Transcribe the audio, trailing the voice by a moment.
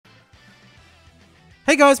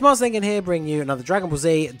Hey guys, Mars Lincoln here, bringing you another Dragon Ball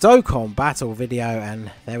Z Dokkan battle video,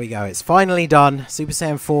 and there we go, it's finally done. Super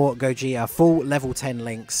Saiyan 4 Gogeta, full level 10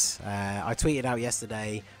 links. I tweeted out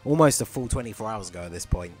yesterday, almost a full 24 hours ago at this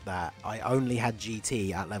point, that I only had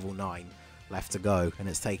GT at level 9 left to go, and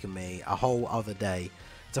it's taken me a whole other day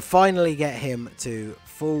to finally get him to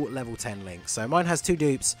full level 10 links. So mine has two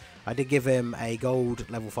dupes. I did give him a gold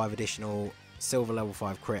level 5 additional, silver level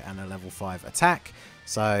 5 crit, and a level 5 attack.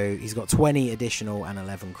 So he's got 20 additional and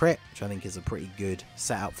 11 crit, which I think is a pretty good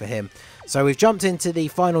setup for him. So we've jumped into the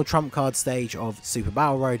final trump card stage of Super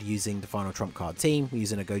Battle Road using the final trump card team. We're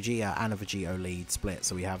using a Gogeta and a Vegito lead split.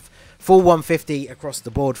 So we have full 150 across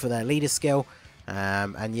the board for their leader skill.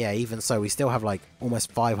 And yeah, even so, we still have like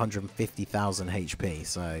almost 550,000 HP.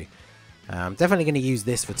 So I'm definitely going to use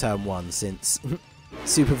this for turn 1 since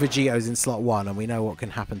Super Vegito's in slot 1 and we know what can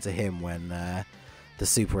happen to him when the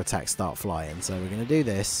super attacks start flying. So we're going to do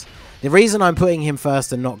this. The reason I'm putting him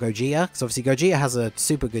first and not Gogeta, because obviously Gogeta has a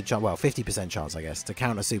super good chance, well, 50% chance, I guess, to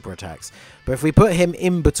counter super attacks. But if we put him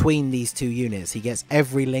in between these two units, he gets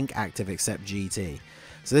every link active except GT.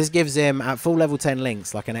 So this gives him, at full level 10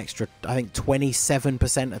 links, like an extra, I think,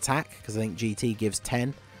 27% attack, because I think GT gives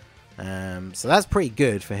 10. So that's pretty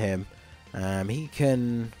good for him. He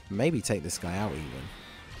can maybe take this guy out even.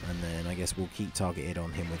 And then I guess we'll keep targeted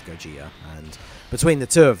on him with Gogeta. And between the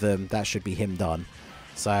two of them, that should be him done.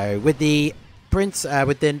 So with the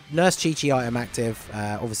with the Nurse Chi-Chi item active,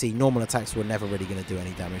 obviously normal attacks were never really going to do any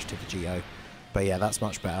damage to Vegito. But yeah, that's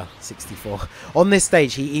much better. 64. On this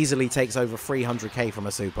stage, he easily takes over 300k from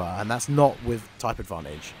a super. And that's not with type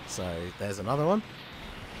advantage. So there's another one.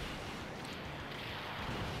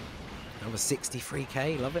 Another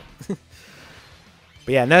 63k. Love it.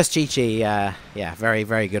 But yeah, Nurse Chi-Chi, yeah, very,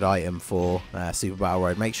 very good item for Super Battle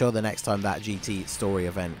Road. Make sure the next time that GT story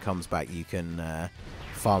event comes back, you can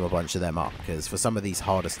farm a bunch of them up. Because for some of these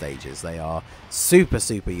harder stages, they are super,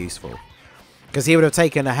 super useful. Because he would have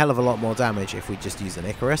taken a hell of a lot more damage if we just used an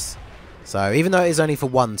Icarus. So even though it is only for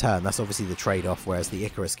 1 turn, that's obviously the trade-off. Whereas the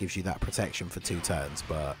Icarus gives you that protection for 2 turns.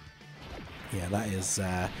 But yeah, that is...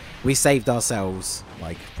 we saved ourselves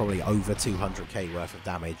like probably over 200k worth of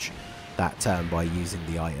damage that turn by using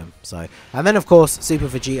the item. So, and then of course Super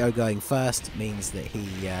Vegito going first means that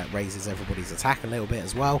he raises everybody's attack a little bit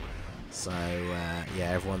as well. So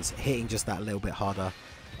yeah, everyone's hitting just that little bit harder.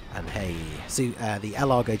 And hey, so, the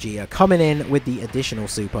LR Gogeta coming in with the additional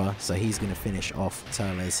super, so he's going to finish off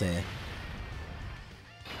Turles here.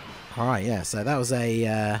 Alright, yeah, so that was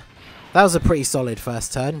a pretty solid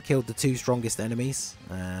first turn. Killed the 2 strongest enemies.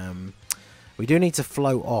 We do need to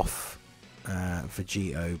flow off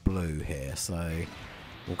Vegito Blue here, so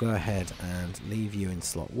we'll go ahead and leave you in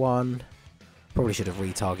slot 1. Probably should have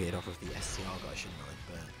retargeted off of the STR guy, shouldn't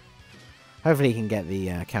I? But hopefully he can get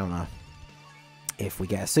the counter if we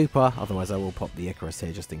get a super. Otherwise I will pop the Icarus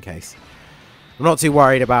here just in case. I'm not too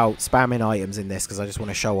worried about spamming items in this because I just want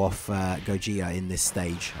to show off Gogeta in this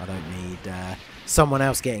stage. I don't need someone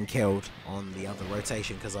else getting killed on the other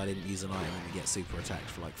rotation because I didn't use an item and we get super attacked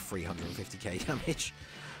for like 350k damage.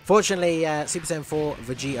 Fortunately, Super Saiyan 4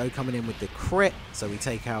 Vegito coming in with the crit, so we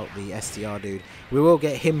take out the STR dude. We will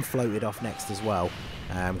get him floated off next as well,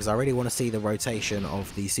 because I really want to see the rotation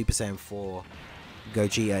of the Super Saiyan 4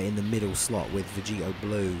 Gogeta in the middle slot with Vegito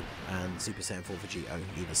Blue and Super Saiyan 4 Vegito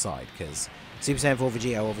either side, because Super Saiyan 4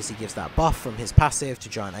 Vegito obviously gives that buff from his passive to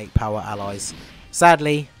Giant 8 power allies.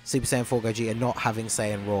 Sadly, Super Saiyan 4 Gogeta not having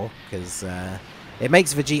Saiyan Raw, because it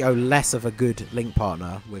makes Vegito less of a good link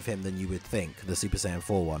partner with him than you would think, the Super Saiyan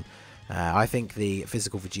 4 one. I think the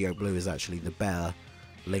physical Vegito Blue is actually the better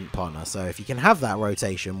link partner. So if you can have that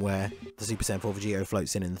rotation where the Super Saiyan 4 Vegito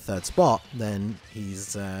floats in the 3rd spot, then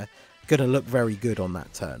he's going to look very good on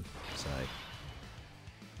that turn. So,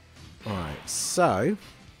 alright, so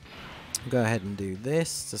go ahead and do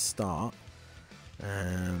this to start.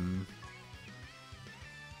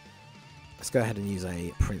 Let's go ahead and use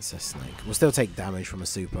a Princess Snake. We'll still take damage from a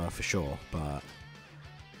super for sure, but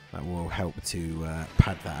that will help to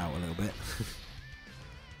pad that out a little bit.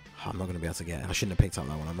 I'm not going to be able to get... I shouldn't have picked up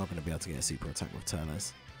that one. I'm not going to be able to get a super attack with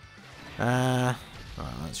Turles. Alright,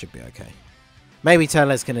 that should be okay. Maybe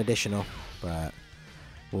Turles can additional, but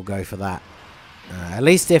we'll go for that. At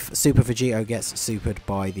least if Super Vegito gets supered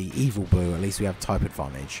by the Evil Blue, at least we have type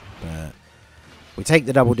advantage. But we take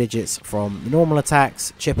the double digits from the normal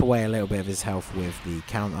attacks, chip away a little bit of his health with the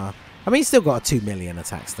counter. I mean, he's still got a 2 million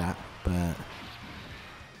attack stat, but...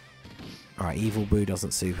 Alright, Evil Blue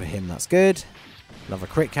doesn't super him, that's good. Another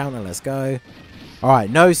crit counter, let's go. Alright,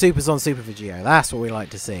 no supers on Super Vegito, that's what we like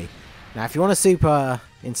to see. Now, if you want to super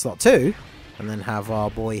in slot 2, and then have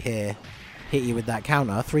our boy here hit you with that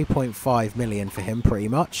counter. 3.5 million for him, pretty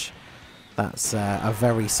much. That's a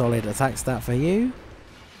very solid attack stat for you.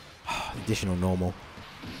 Additional normal.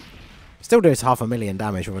 Still does 500,000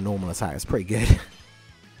 damage with a normal attack. It's pretty good.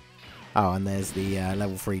 Oh, and there's the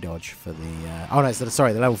level 3 dodge for the... oh, no,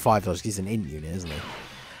 sorry, the level 5 dodge. He's an int unit, isn't he?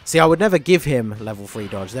 See, I would never give him level 3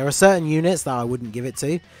 dodge. There are certain units that I wouldn't give it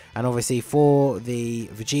to. And obviously, for the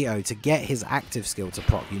Vegito to get his active skill to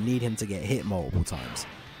proc, you need him to get hit multiple times.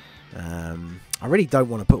 I really don't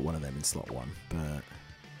want to put one of them in slot 1, but...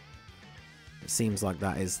 it seems like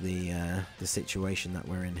that is the situation that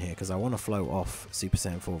we're in here, because I want to float off Super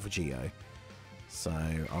Saiyan 4 Vegito. So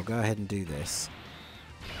I'll go ahead and do this.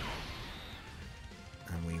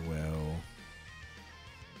 And we will...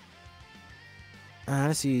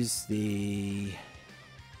 let's use the...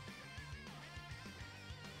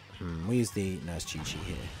 we'll use the Nurse Chi-Chi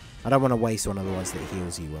here. I don't want to waste one of the ones that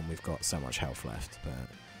heals you when we've got so much health left, but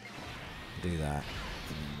do that,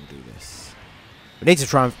 and then we'll do this. We need to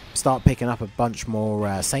try and start picking up a bunch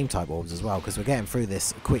more same type orbs as well, because we're getting through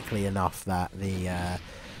this quickly enough that the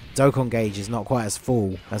Dokkan gauge is not quite as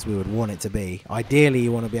full as we would want it to be. Ideally,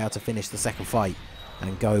 you want to be able to finish the second fight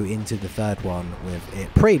and go into the third one with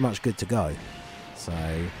it pretty much good to go. So,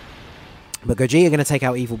 but Gogeta are going to take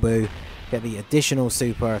out Evil Boo, get the additional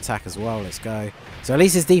super attack as well. Let's go. So at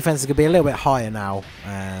least his defense is going to be a little bit higher now.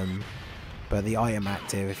 But the item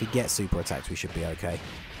active, if he gets super attacks, we should be okay.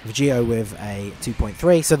 Vegito with a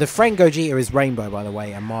 2.3. So the friend Gogeta is Rainbow, by the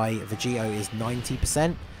way, and my Vegito is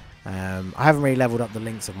 90%. I haven't really leveled up the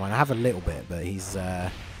links of mine. I have a little bit, but he's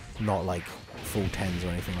not like full 10s or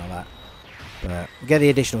anything like that. But we get the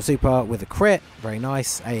additional super with a crit. Very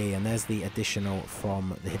nice. Hey, and there's the additional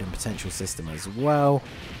from the hidden potential system as well.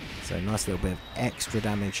 So nice little bit of extra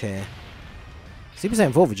damage here. Super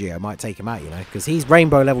Saiyan 4 Vegito might take him out, you know, because he's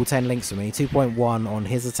Rainbow level 10 links for me. 2.1 on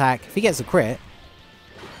his attack. If he gets a crit...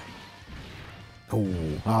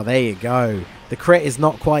 ooh, oh, there you go. The crit is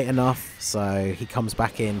not quite enough, so he comes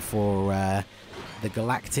back in for the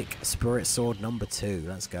Galactic Spirit Sword number 2.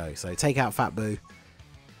 Let's go. So take out Fat Boo.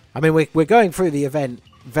 I mean, we're going through the event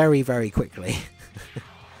very, very quickly.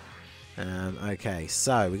 Okay,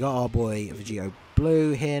 so we got our boy Vegito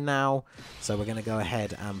Blue here now. So we're going to go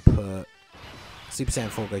ahead and put Super Saiyan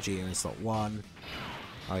 4 Gogeta in slot 1.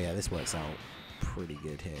 Oh yeah, this works out pretty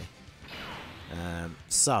good here.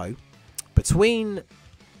 So, between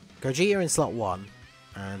Gogeta in slot 1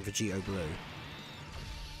 and Vegito Blue,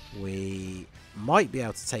 we might be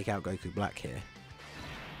able to take out Goku Black here.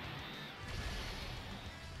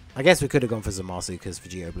 I guess we could have gone for Zamasu because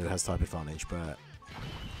Vegito Blue has type advantage, but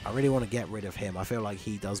I really want to get rid of him. I feel like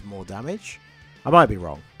he does more damage. I might be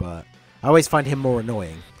wrong, but I always find him more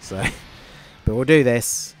annoying. So, but we'll do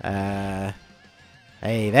this. Hey,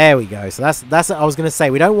 there we go. So that's what I was going to say.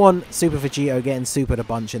 We don't want Super Vegito getting supered a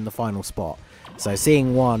bunch in the final spot. So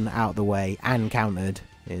seeing one out the way and countered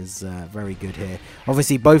is very good here.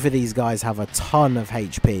 Obviously, both of these guys have a ton of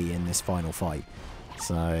HP in this final fight.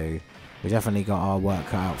 So we definitely got our work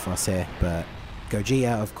cut out for us here. But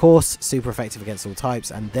Gogeta, of course, super effective against all types.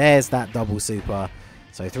 And there's that double super.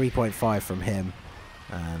 So 3.5 from him.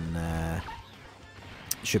 And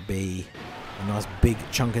should be a nice big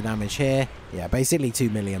chunk of damage here. Yeah, basically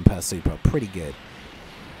 2 million per super. Pretty good.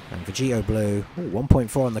 And Vegito Blue,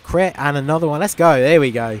 1.4 on the crit. And another one. Let's go. There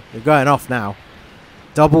we go. We're going off now.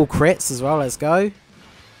 Double crits as well. Let's go.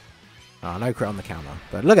 Oh, no crit on the counter.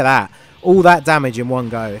 But look at that. All that damage in one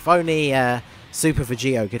go. If only Super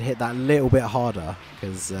Vegito could hit that a little bit harder.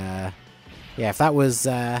 Because, yeah, if that was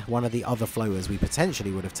one of the other floaters, we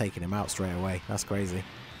potentially would have taken him out straight away. That's crazy.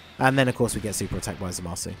 And then, of course, we get super attacked by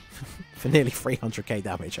Zamasu. For nearly 300k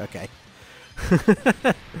damage. Okay.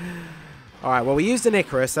 Alright, well, we used an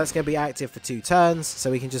Icarus. That's going to be active for 2 turns.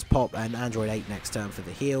 So we can just pop an Android 8 next turn for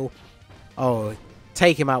the heal. Oh,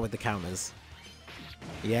 take him out with the counters.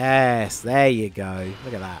 Yes, there you go.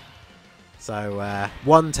 Look at that. So,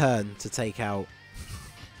 1 turn to take out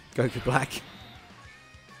Goku Black.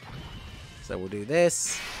 So we'll do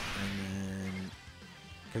this. And then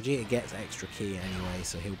Gogeta gets extra ki anyway,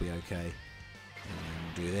 so he'll be okay.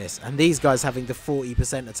 And we'll do this. And these guys having the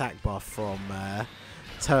 40% attack buff from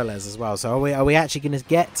Turles as well. So are we actually going to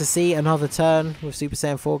get to see another turn with Super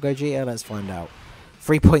Saiyan 4 Gogeta? Let's find out.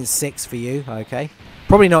 3.6 for you. Okay.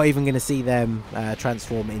 Probably not even going to see them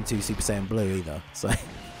transform into Super Saiyan Blue either. So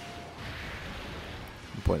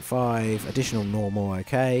 1.5. Additional normal.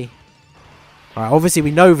 Okay. Alright, obviously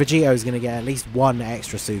we know Vegito is going to get at least 1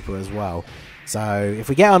 extra super as well. So if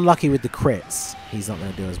we get unlucky with the crits, he's not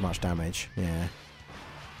going to do as much damage. Yeah.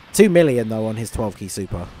 2 million though on his 12 key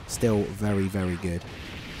super. Still very, very good.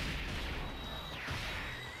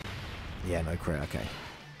 Yeah, no crit, okay.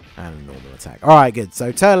 And a normal attack. Alright, good.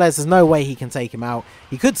 So Turles, there's no way he can take him out.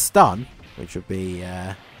 He could stun, which would be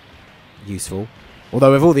useful.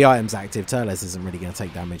 Although with all the items active, Turles isn't really going to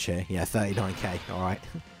take damage here. Yeah, 39k, alright.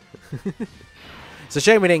 It's a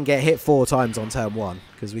shame we didn't get hit 4 times on turn 1,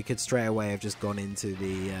 because we could straight away have just gone into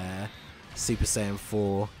the Super Saiyan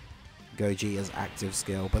 4 Gogeta's active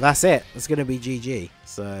skill. But that's it. It's going to be GG.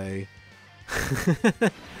 So,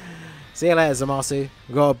 see you later, Zamasu.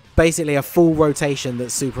 We've got basically a full rotation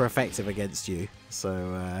that's super effective against you.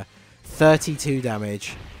 So, 32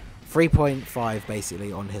 damage, 3.5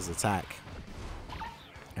 basically on his attack.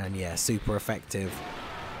 And yeah, super effective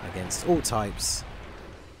against all types.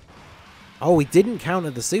 Oh, we didn't counter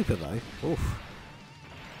the super though. Oof.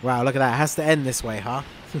 Wow, look at that. It has to end this way, huh?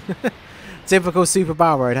 Typical Super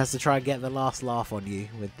Battle Road has to try and get the last laugh on you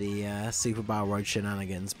with the Super Battle Road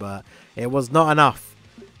shenanigans, but it was not enough.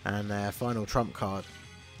 And final trump card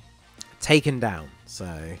taken down.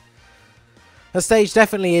 So the stage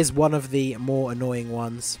definitely is one of the more annoying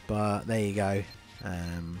ones, but there you go.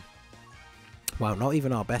 Well, not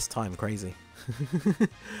even our best time, crazy.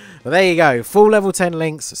 But there you go, full level 10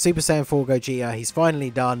 links, Super Saiyan 4 Gogeta, he's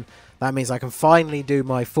finally done. That means I can finally do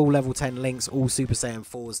my full level 10 links, all Super Saiyan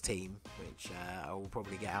 4's team, which I will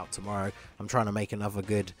probably get out tomorrow. I'm trying to make another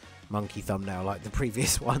good monkey thumbnail like the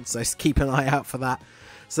previous one, so keep an eye out for that.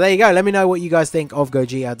 So there you go, let me know what you guys think of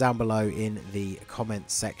Gogeta down below in the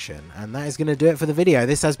comments section. And that is going to do it for the video.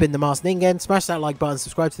 This has been the Masked Ningen. Smash that like button,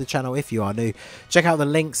 subscribe to the channel if you are new. Check out the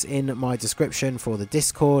links in my description for the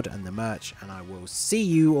Discord and the merch. And I will see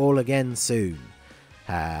you all again soon.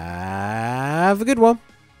 Have a good one.